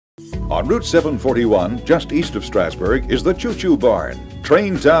On Route 741, just east of Strasburg, is the Choo Choo Barn,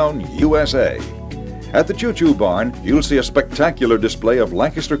 Train Town, USA. At the Choo Choo Barn, you'll see a spectacular display of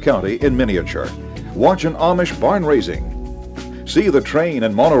Lancaster County in miniature. Watch an Amish barn raising. See the train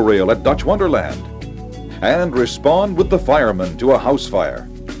and monorail at Dutch Wonderland. And respond with the firemen to a house fire.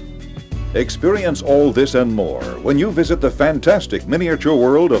 Experience all this and more when you visit the fantastic miniature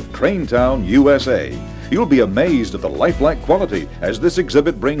world of Train Town, USA. You'll be amazed at the lifelike quality as this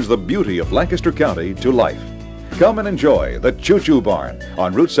exhibit brings the beauty of Lancaster County to life. Come and enjoy the Choo Choo Barn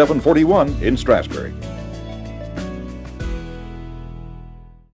on Route 741 in Strasburg.